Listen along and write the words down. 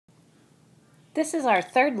This is our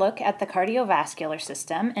third look at the cardiovascular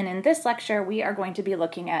system, and in this lecture we are going to be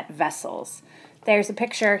looking at vessels. There's a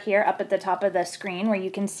picture here up at the top of the screen where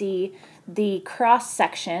you can see the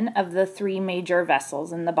cross-section of the three major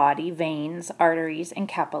vessels in the body: veins, arteries, and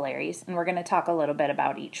capillaries, and we're going to talk a little bit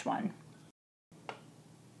about each one.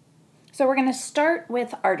 So we're going to start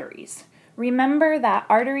with arteries. Remember that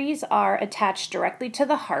arteries are attached directly to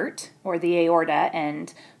the heart, or the aorta,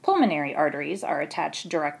 and pulmonary arteries are attached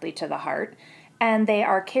directly to the heart, and they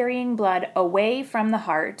are carrying blood away from the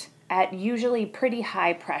heart at usually pretty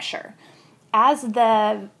high pressure. As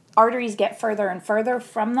the arteries get further and further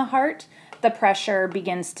from the heart, the pressure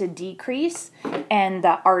begins to decrease, and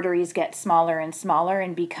the arteries get smaller and smaller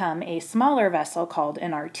and become a smaller vessel called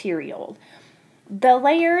an arteriole. The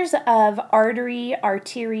layers of artery,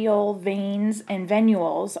 arteriole, veins, and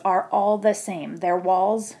venules are all the same. Their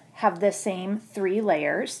walls have the same 3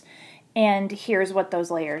 layers, and here's what those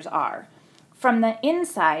layers are. From the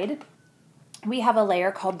inside, we have a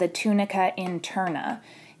layer called the tunica interna.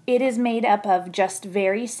 It is made up of just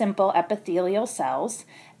very simple epithelial cells,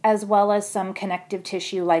 as well as some connective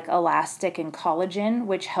tissue like elastic and collagen,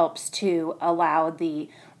 which helps to allow the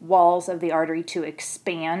walls of the artery to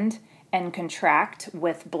expand and contract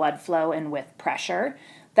with blood flow and with pressure.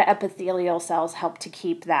 The epithelial cells help to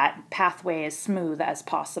keep that pathway as smooth as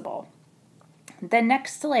possible. The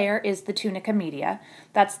next layer is the tunica media.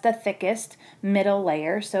 That's the thickest middle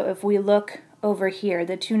layer. So if we look over here,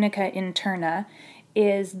 the tunica interna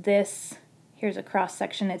is this, here's a cross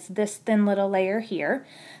section, it's this thin little layer here.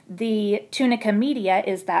 The tunica media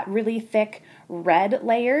is that really thick red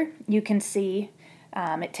layer. You can see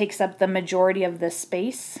it takes up the majority of the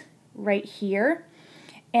space right here,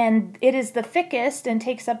 and it is the thickest and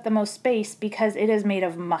takes up the most space because it is made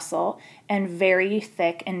of muscle and very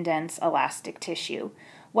thick and dense elastic tissue.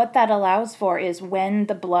 What that allows for is when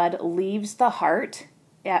the blood leaves the heart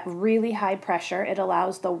at really high pressure, it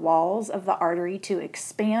allows the walls of the artery to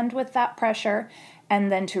expand with that pressure and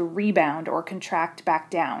then to rebound or contract back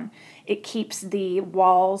down. It keeps the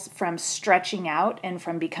walls from stretching out and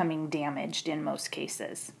from becoming damaged in most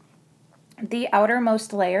cases. The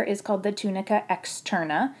outermost layer is called the tunica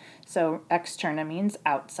externa. So externa means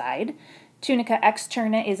outside. Tunica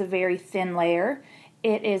externa is a very thin layer.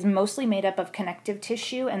 It is mostly made up of connective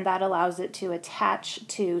tissue, and that allows it to attach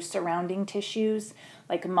to surrounding tissues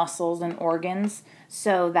like muscles and organs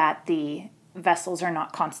so that the vessels are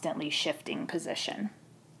not constantly shifting position.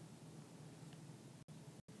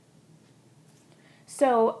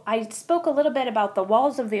 So I spoke a little bit about the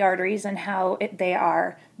walls of the arteries and how they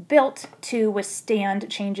are built to withstand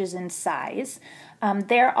changes in size.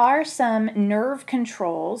 There are some nerve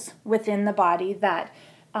controls within the body that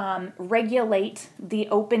regulate the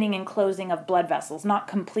opening and closing of blood vessels. Not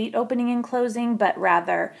complete opening and closing, but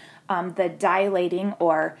rather the dilating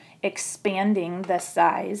or expanding the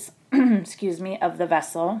size of the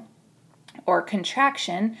vessel, or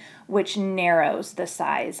contraction, which narrows the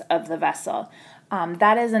size of the vessel.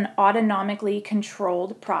 That is an autonomically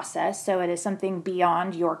controlled process, so it is something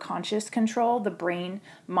beyond your conscious control. The brain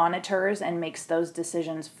monitors and makes those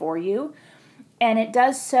decisions for you. And it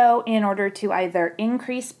does so in order to either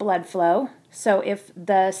increase blood flow. So if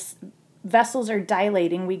the vessels are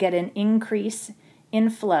dilating, we get an increase in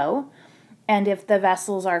flow. And if the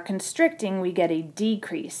vessels are constricting, we get a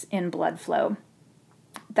decrease in blood flow.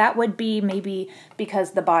 That would be maybe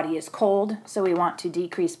because the body is cold, so we want to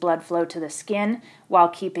decrease blood flow to the skin while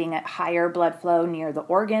keeping it higher blood flow near the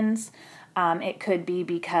organs. It could be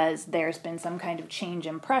because there's been some kind of change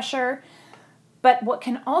in pressure. But what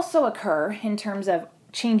can also occur in terms of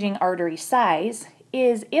changing artery size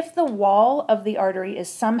is if the wall of the artery is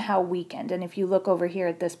somehow weakened. And if you look over here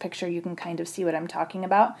at this picture, you can kind of see what I'm talking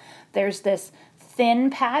about. There's this thin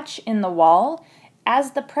patch in the wall.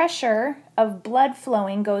 As the pressure of blood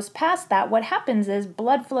flowing goes past that, what happens is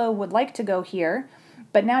blood flow would like to go here,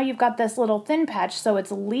 but now you've got this little thin patch, so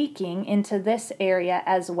it's leaking into this area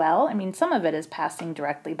as well. I mean, some of it is passing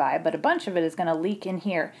directly by, but a bunch of it is going to leak in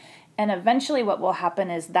here. And eventually what will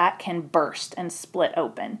happen is that can burst and split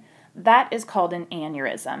open. That is called an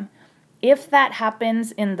aneurysm. If that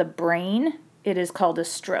happens in the brain, it is called a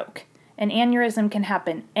stroke. An aneurysm can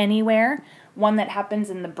happen anywhere. One that happens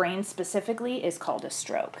in the brain specifically is called a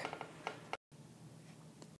stroke.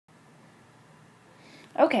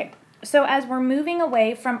 Okay, so as we're moving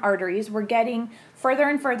away from arteries, we're getting further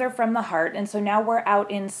and further from the heart, and so now we're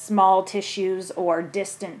out in small tissues or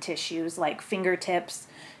distant tissues like fingertips,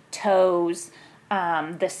 toes,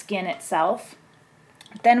 the skin itself.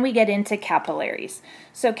 Then we get into capillaries.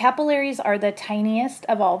 So capillaries are the tiniest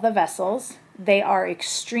of all the vessels. They are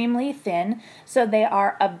extremely thin, so they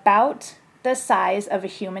are about the size of a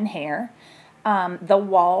human hair. The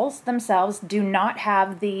walls themselves do not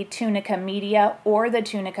have the tunica media or the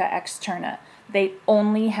tunica externa. They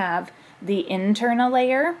only have the internal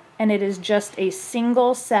layer, and it is just a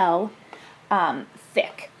single cell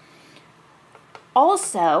thick.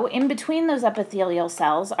 Also, in between those epithelial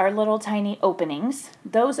cells are little tiny openings.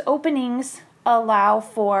 Those openings allow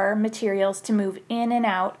for materials to move in and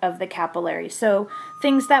out of the capillary. So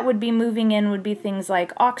things that would be moving in would be things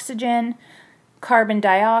like oxygen, carbon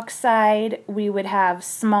dioxide, we would have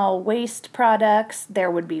small waste products,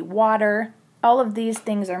 there would be water. All of these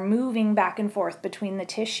things are moving back and forth between the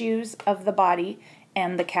tissues of the body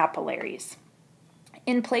and the capillaries.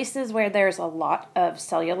 In places where there's a lot of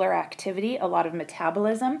cellular activity, a lot of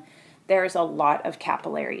metabolism, there's a lot of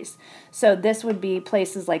capillaries. So this would be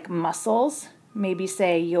places like muscles, maybe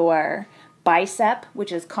say your bicep,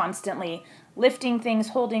 which is constantly lifting things,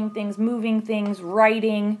 holding things, moving things,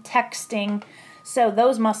 writing, texting. So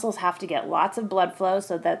those muscles have to get lots of blood flow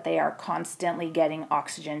so that they are constantly getting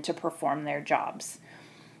oxygen to perform their jobs.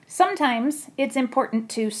 Sometimes it's important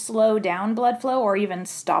to slow down blood flow or even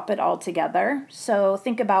stop it altogether. So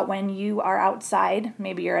think about when you are outside,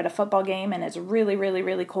 maybe you're at a football game and it's really, really,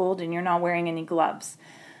 really cold and you're not wearing any gloves.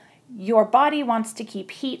 Your body wants to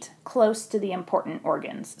keep heat close to the important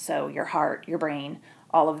organs, so your heart, your brain,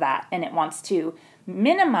 all of that, and it wants to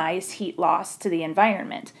minimize heat loss to the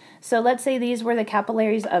environment. So let's say these were the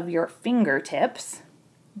capillaries of your fingertips.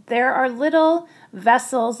 There are little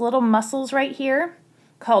vessels, little muscles right here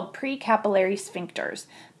called precapillary sphincters.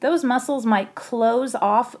 Those muscles might close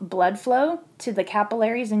off blood flow to the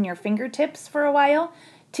capillaries in your fingertips for a while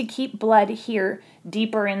to keep blood here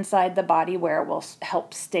deeper inside the body where it will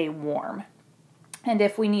help stay warm. And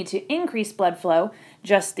if we need to increase blood flow,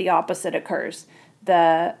 just the opposite occurs.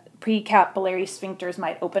 The precapillary sphincters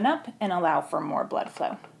might open up and allow for more blood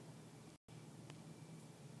flow.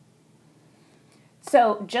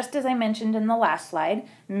 So just as I mentioned in the last slide,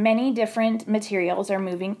 many different materials are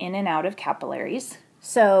moving in and out of capillaries.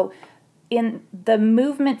 So in the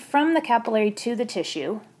movement from the capillary to the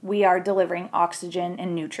tissue, we are delivering oxygen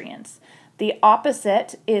and nutrients. The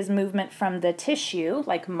opposite is movement from the tissue,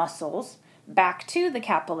 like muscles, back to the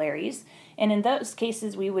capillaries. And in those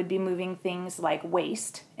cases, we would be moving things like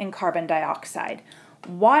waste and carbon dioxide.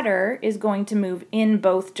 Water is going to move in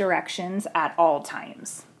both directions at all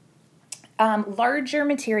times. Larger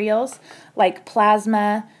materials like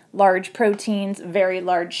plasma, large proteins, very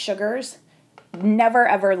large sugars never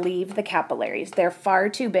ever leave the capillaries. They're far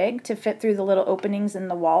too big to fit through the little openings in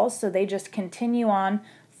the walls, so they just continue on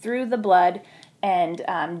through the blood and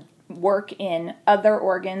work in other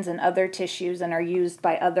organs and other tissues and are used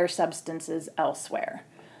by other substances elsewhere.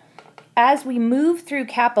 As we move through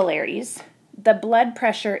capillaries, the blood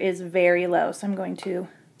pressure is very low. So I'm going to,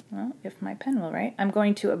 well, if my pen will write, I'm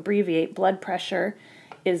going to abbreviate. Blood pressure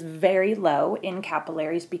is very low in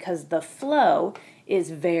capillaries because the flow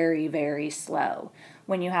is very, very slow.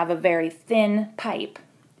 When you have a very thin pipe,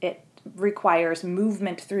 it requires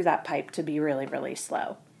movement through that pipe to be really, really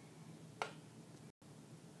slow.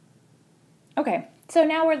 Okay, so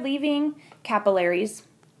now we're leaving capillaries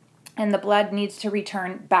and the blood needs to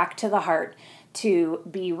return back to the heart to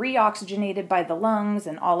be reoxygenated by the lungs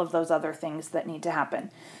and all of those other things that need to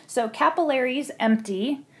happen. So capillaries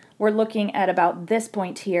empty, we're looking at about this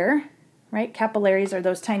point here, right? Capillaries are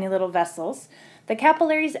those tiny little vessels. The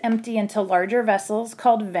capillaries empty into larger vessels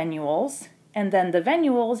called venules, and then the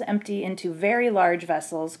venules empty into very large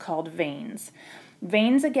vessels called veins.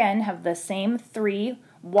 Veins, again, have the same three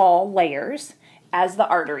wall layers as the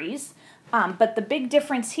arteries, but the big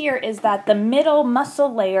difference here is that the middle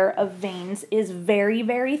muscle layer of veins is very,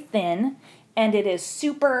 very thin, and it is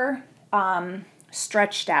super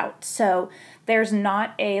stretched out. So there's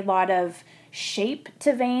not a lot of shape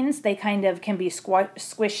to veins. They kind of can be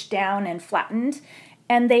squished down and flattened.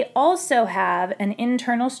 And they also have an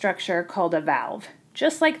internal structure called a valve.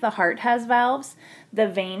 Just like the heart has valves, the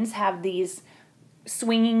veins have these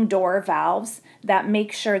swinging door valves that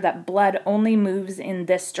make sure that blood only moves in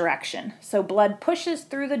this direction. So blood pushes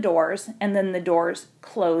through the doors and then the doors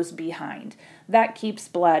close behind. That keeps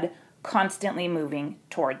blood constantly moving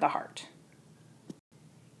toward the heart.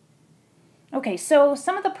 Okay, so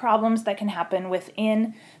some of the problems that can happen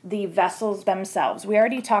within the vessels themselves. We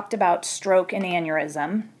already talked about stroke and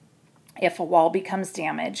aneurysm if a wall becomes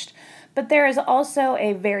damaged, but there is also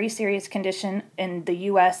a very serious condition in the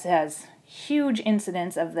U.S. has huge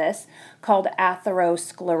incidence of this called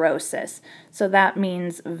atherosclerosis. So that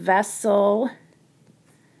means vessel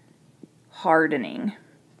hardening.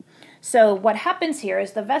 So what happens here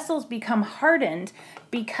is the vessels become hardened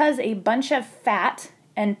because a bunch of fat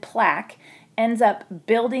and plaque ends up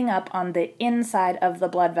building up on the inside of the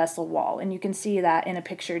blood vessel wall. And you can see that in a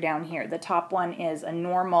picture down here. The top one is a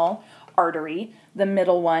normal artery. The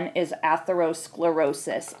middle one is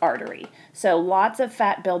atherosclerosis artery. So lots of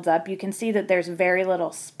fat builds up. You can see that there's very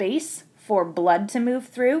little space for blood to move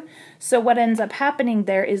through. So what ends up happening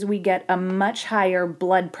there is we get a much higher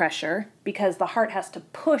blood pressure because the heart has to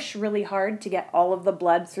push really hard to get all of the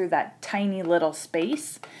blood through that tiny little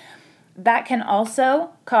space. That can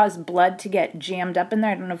also cause blood to get jammed up in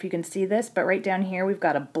there. I don't know if you can see this, but right down here we've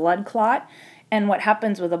got a blood clot. And what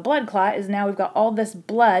happens with a blood clot is now we've got all this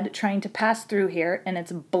blood trying to pass through here and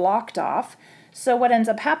it's blocked off. So what ends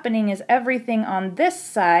up happening is everything on this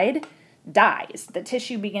side dies. The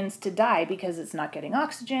tissue begins to die because it's not getting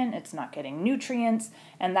oxygen, it's not getting nutrients,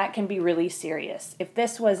 and that can be really serious. If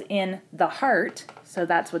this was in the heart, so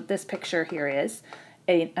that's what this picture here is,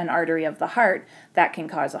 an artery of the heart, that can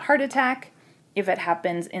cause a heart attack. If it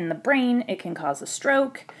happens in the brain, it can cause a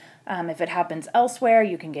stroke. If it happens elsewhere,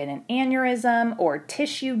 you can get an aneurysm or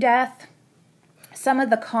tissue death. Some of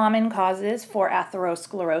the common causes for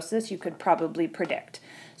atherosclerosis you could probably predict.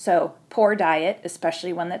 So poor diet,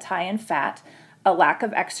 especially one that's high in fat, a lack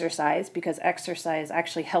of exercise, because exercise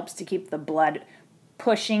actually helps to keep the blood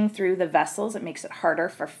pushing through the vessels. It makes it harder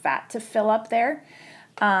for fat to fill up there.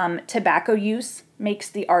 Tobacco use makes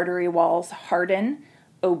the artery walls harden.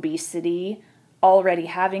 Obesity, already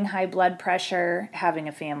having high blood pressure, having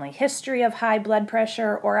a family history of high blood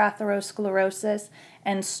pressure or atherosclerosis,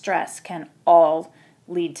 and stress can all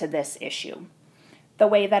lead to this issue. The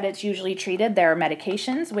way that it's usually treated, there are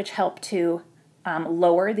medications which help to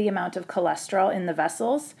lower the amount of cholesterol in the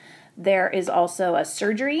vessels. There is also a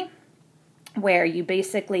surgery where you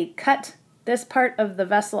basically cut this part of the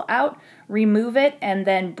vessel out, remove it, and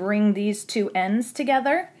then bring these two ends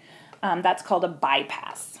together. That's called a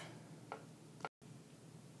bypass.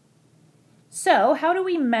 So how do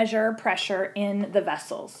we measure pressure in the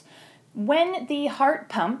vessels? When the heart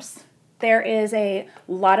pumps, there is a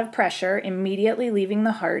lot of pressure immediately leaving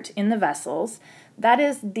the heart in the vessels. That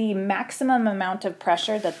is the maximum amount of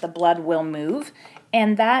pressure that the blood will move,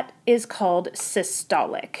 and that is called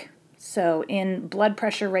systolic. So in blood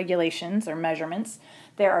pressure regulations or measurements,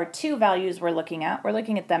 there are two values we're looking at. We're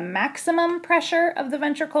looking at the maximum pressure of the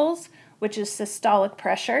ventricles, which is systolic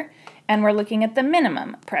pressure, and we're looking at the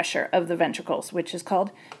minimum pressure of the ventricles, which is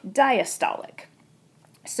called diastolic.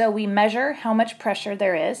 So we measure how much pressure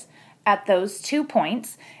there is at those 2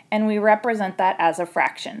 points, and we represent that as a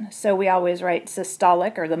fraction. So we always write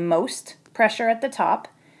systolic, or the most pressure at the top,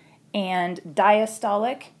 and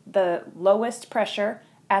diastolic, the lowest pressure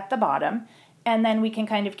at the bottom, and then we can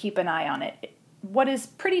kind of keep an eye on it. What is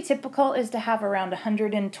pretty typical is to have around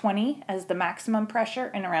 120 as the maximum pressure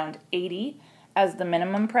and around 80 as the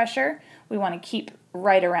minimum pressure. We want to keep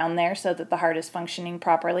right around there so that the heart is functioning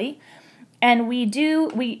properly. And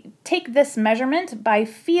we take this measurement by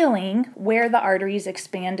feeling where the arteries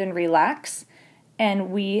expand and relax. And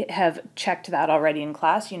we have checked that already in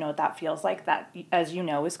class. You know what that feels like. That, as you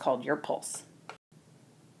know, is called your pulse.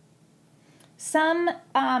 Some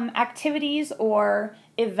activities or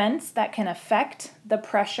events that can affect the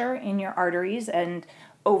pressure in your arteries, and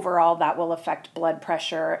overall that will affect blood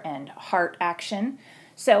pressure and heart action.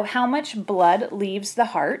 So how much blood leaves the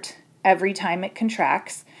heart every time it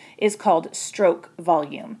contracts is called stroke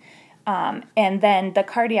volume. And then the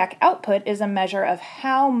cardiac output is a measure of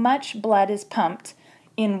how much blood is pumped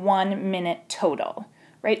in 1 minute total,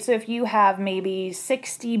 right? So if you have maybe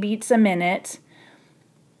 60 beats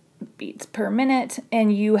per minute,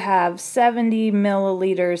 and you have 70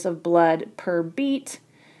 milliliters of blood per beat,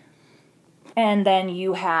 and then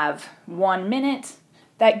you have 1 minute,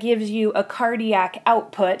 that gives you a cardiac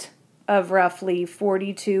output of roughly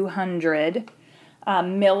 4,200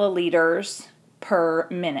 milliliters per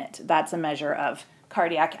minute. That's a measure of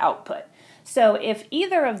cardiac output. So if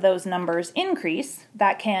either of those numbers increase,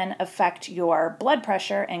 that can affect your blood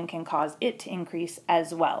pressure and can cause it to increase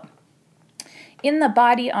as well. In the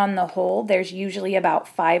body on the whole, there's usually about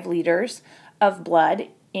 5 liters of blood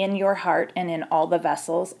in your heart and in all the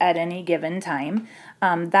vessels at any given time.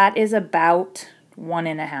 That is about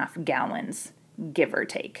 1.5 gallons, give or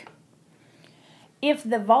take. If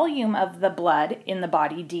the volume of the blood in the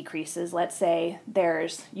body decreases, let's say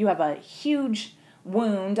you have a huge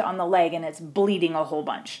wound on the leg and it's bleeding a whole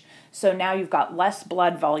bunch. So now you've got less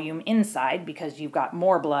blood volume inside because you've got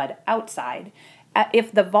more blood outside.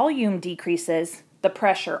 If the volume decreases, the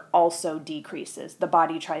pressure also decreases. The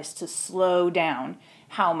body tries to slow down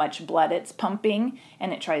how much blood it's pumping,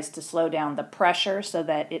 and it tries to slow down the pressure so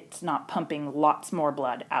that it's not pumping lots more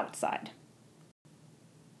blood outside.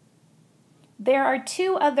 There are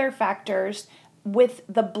two other factors with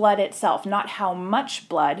the blood itself, not how much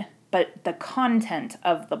blood, but the content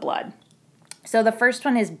of the blood. So the first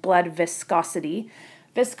one is blood viscosity.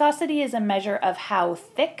 Viscosity is a measure of how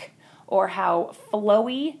thick or how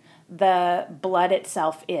flowy the blood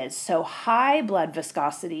itself is. So high blood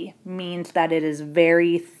viscosity means that it is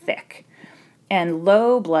very thick, and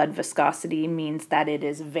low blood viscosity means that it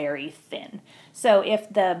is very thin. So if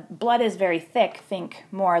the blood is very thick, think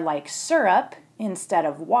more like syrup instead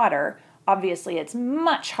of water. Obviously, it's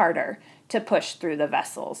much harder to push through the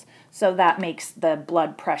vessels, so that makes the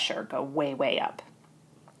blood pressure go way, way up.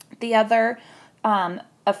 The other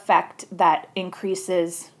effect that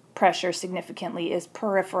increases pressure significantly is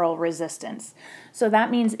peripheral resistance. So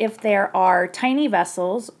that means if there are tiny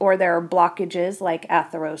vessels or there are blockages like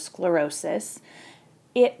atherosclerosis,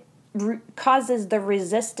 it causes the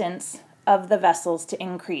resistance of the vessels to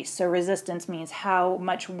increase. So resistance means how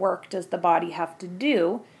much work does the body have to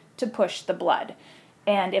do to push the blood.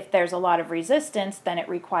 And if there's a lot of resistance, then it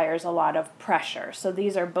requires a lot of pressure. So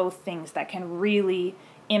these are both things that can really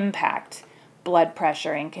impact blood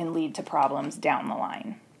pressure and can lead to problems down the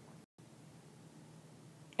line.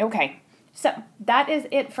 Okay, so that is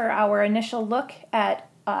it for our initial look at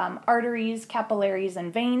arteries, capillaries,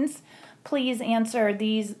 and veins. Please answer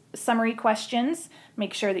these summary questions.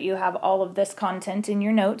 Make sure that you have all of this content in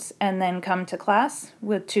your notes, and then come to class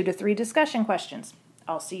with 2 to 3 discussion questions.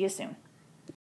 I'll see you soon.